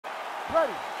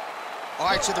Ready.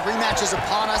 All right, so the rematch is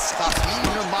upon us. Khabib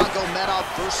Nurmagomedov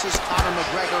versus Conor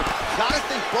McGregor. Gotta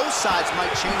think both sides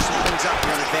might change some things up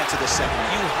here in advance of the second.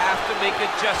 You have to make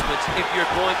adjustments if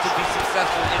you're going to be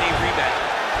successful in a rematch.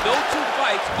 No two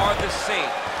fights are the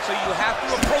same, so you have to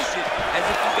approach it as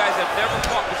if you guys have never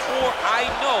fought before.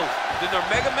 I know the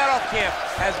Nurmagomedov camp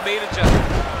has made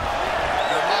adjustments.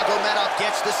 Nurmagomedov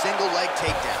gets the single leg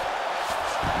takedown.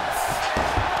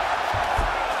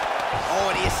 Oh,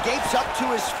 and he escapes up to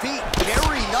his feet.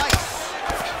 Very nice.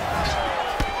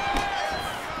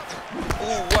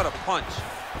 Ooh, what a punch.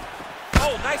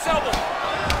 Oh, nice elbow.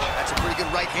 That's a pretty good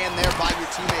right hand there by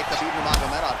your teammate, Khabib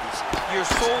Nurmagomedov. You're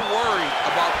so worried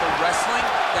about the wrestling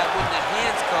that when the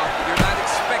hands come, you're not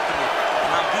expecting it.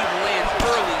 Khabib lands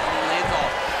early and he lands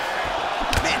off.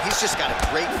 Man, he's just got a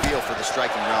great feel for the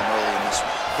striking realm early in this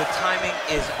one. The timing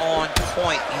is on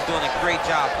point. He's doing a great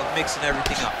job of mixing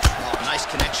everything up. Oh, nice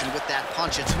connection with that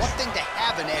punch. It's one thing to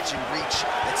have an edge and reach.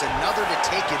 It's another to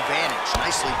take advantage.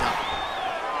 Nicely done.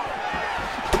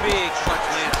 Big punch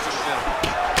lands to the middle.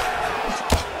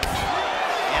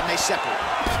 And they separate.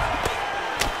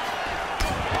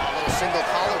 A little single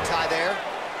collar tie there.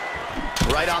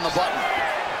 Right on the button.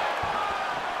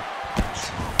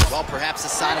 Well, perhaps a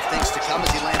sign of things to come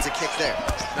as he lands a kick there.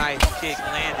 Nice kick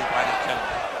landed by the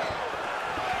gentleman.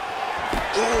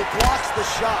 Ooh, blocks the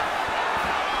shot.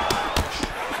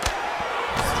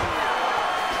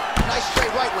 Nice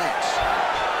straight right lands.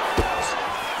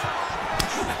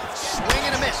 Swing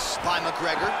and a miss by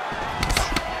McGregor.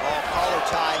 Oh, collar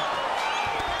tie.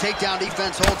 Takedown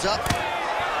defense holds up.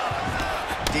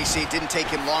 DC, didn't take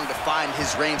him long to find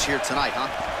his range here tonight, huh?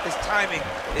 His timing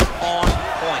is on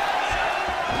point.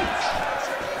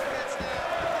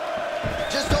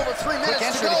 Just over 3 minutes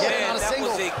to go. Man, that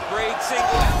was a great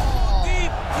single.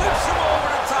 He flips him over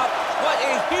the top. What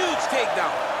a huge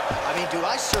takedown. I mean, do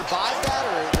I survive that,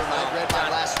 or am I read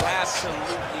my last fight?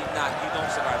 Absolutely not. You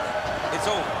don't survive that. It's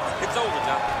over. It's over,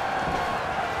 John.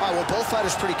 All right, well, both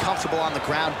fighters pretty comfortable on the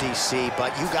ground, DC,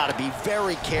 but you got to be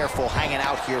very careful hanging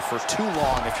out here for too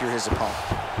long if you're his opponent.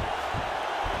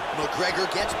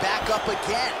 McGregor gets back up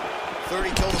again.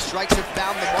 30 total strikes have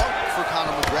found the mark for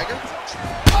Conor McGregor.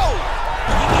 Oh!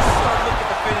 He needs to start looking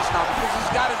to finish now because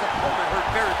he's got his opponent hurt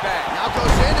very bad. Now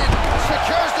goes in and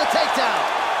secures the takedown.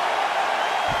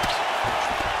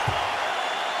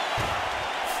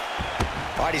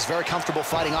 All right, he's very comfortable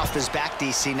fighting off his back,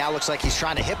 DC. Now looks like he's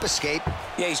trying to hip escape.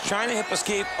 Yeah, he's trying to hip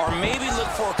escape or maybe look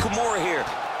for a Kimura here.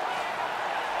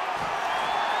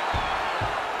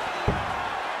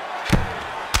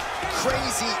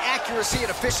 Crazy accuracy and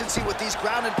efficiency with these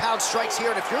ground and pound strikes here.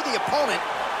 And if you're the opponent,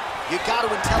 you got to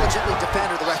intelligently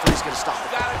defend or the referee's going to stop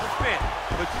it. You got to defend,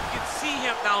 but you can see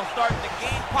him now starting to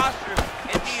gain posture,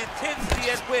 and the intensity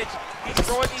at which he's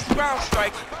throwing these ground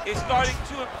strikes is starting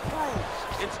to improve.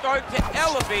 It's starting to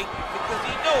elevate because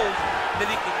he knows that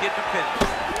he can get the finish.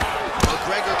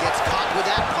 McGregor gets caught with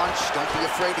that punch. Don't be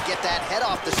afraid to get that head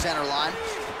off the center line.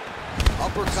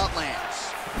 Uppercut lands.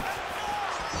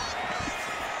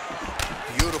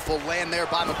 Beautiful land there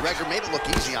by McGregor. Made it look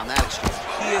easy on that exchange.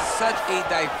 He is such a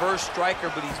diverse striker,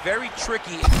 but he's very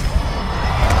tricky.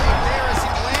 Right there as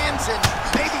he lands, and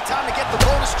maybe time to get the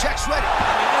bonus checks ready.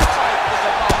 I mean, this fight is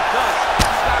about done.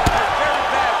 He's got hurt very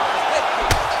bad with his head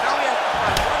kick. Now he has to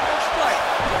find one more strike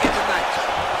to end the night.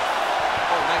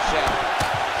 Oh, nice shot.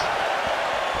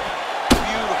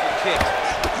 Beautiful kick.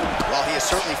 Well, he has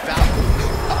certainly found it.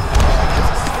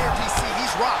 That's a snare, DC.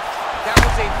 He's rocked. That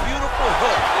was a beautiful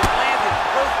hook. It landed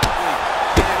perfectly,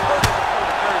 and it hurt his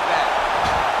opponent very bad.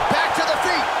 Back to the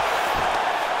feet.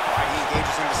 All right, he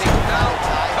engages in the Take single down, collar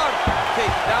tie. come,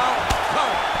 take down,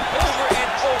 come, over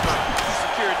and over. He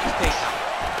secured these takedowns.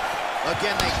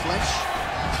 Again, they clinch.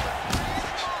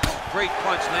 Great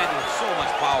punch landed with so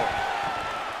much power.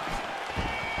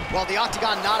 Well, the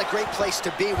octagon, not a great place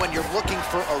to be when you're looking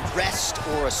for a rest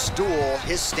or a stool.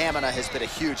 His stamina has been a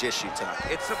huge issue tonight.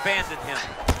 It's abandoned him,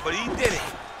 but he did it.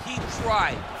 He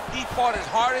tried. He fought as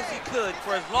hard as he could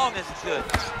for as long as he could.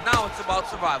 Now it's about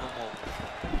survival mode.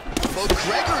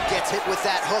 McGregor gets hit with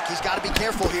that hook. He's got to be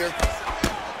careful here.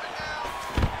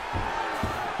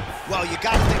 Well, you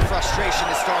got to think frustration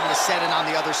is starting to set in on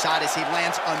the other side as he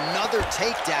lands another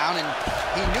takedown, and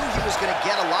he knew he was going to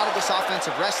get a lot of this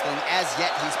offensive wrestling. As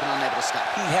yet, he's been unable to stop.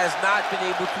 He has not been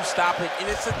able to stop it, and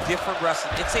it's a different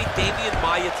wrestling. It's a Damian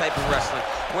Maia type of wrestling,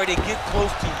 where they get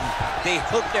close to you, they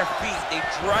hook their feet, they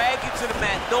drag you to the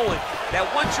mat, knowing that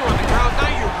once you're on the ground,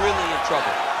 now you're really in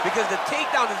trouble, because the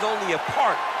takedown is only a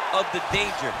part of the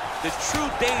danger. The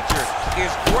true danger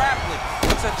is grappling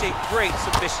with such a great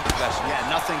submission special. Yeah,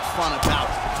 nothing fun about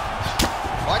it.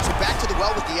 All right, so back to the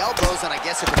well with the elbows, and I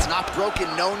guess if it's not broken,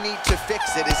 no need to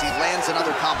fix it as he lands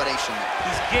another combination there.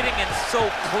 He's getting in so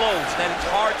close that it's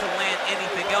hard to land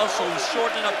anything else, so he's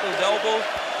shortening up those elbows,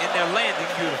 and they're landing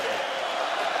beautifully.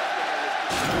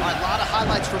 All right, a lot of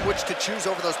highlights from which to choose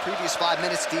over those previous 5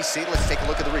 minutes, DC. Let's take a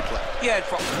look at the replay. Yeah,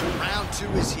 Round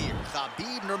 2 is here.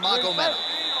 Khabib Nurmagomedov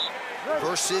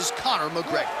versus Conor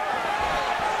McGregor.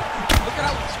 Look at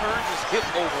how he turns his hip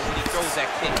over when he throws that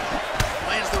kick.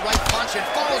 Lands the right punch and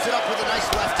follows it up with a nice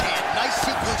left hand. Nice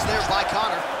sequence there by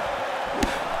Conor.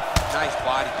 Nice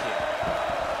body kick.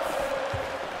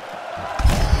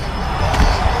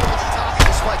 Over the top.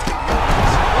 This fight's going to be over.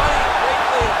 Great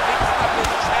way of mixing up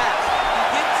his traps.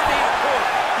 He didn't stay in the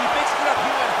corner. He mixed it up.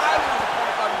 He went high when the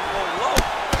corner thought he was going low.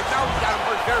 And now he's got him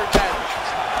hurt very badly.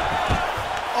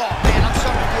 Oh, man, I'm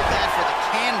starting to feel bad for the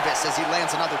canvas as he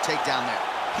lands another takedown there.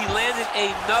 He landed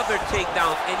another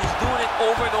takedown, and he's doing it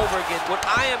over and over again. What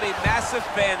I am a massive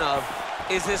fan of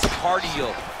is his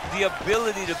cardio, the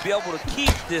ability to be able to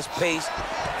keep this pace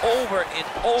over and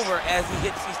over as he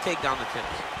hits these takedown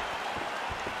attempts.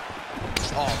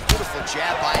 Oh, beautiful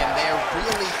jab by him there,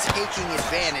 really taking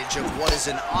advantage of what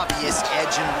is an obvious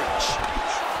edge and reach.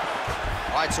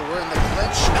 All right, so we're in the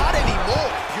clinch. Not anymore.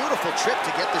 Beautiful trip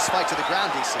to get this fight to the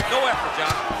ground, DC. No effort,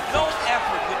 John. No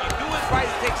effort. When you do it right,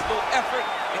 it takes no effort.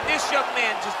 And this young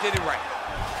man just did it right.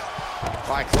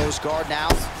 All right, close guard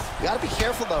now. You got to be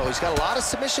careful, though. He's got a lot of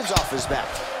submissions off his back.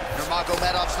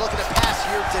 Nurmagomedov's looking to pass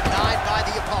here, denied by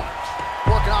the opponent.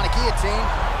 Working on a guillotine.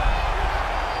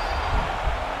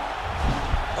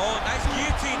 Oh, nice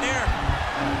guillotine there.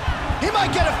 He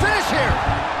might get a finish here.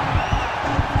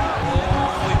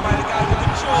 Oh, he might have got it with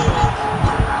the shoulder.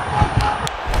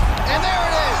 And there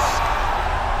it is.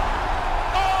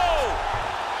 Oh!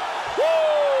 Woo!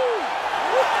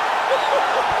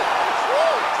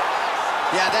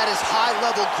 Yeah, that is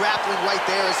high-level grappling right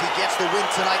there as he gets the win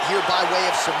tonight here by way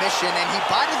of submission. And he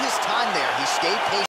bided his time there. He stayed patient.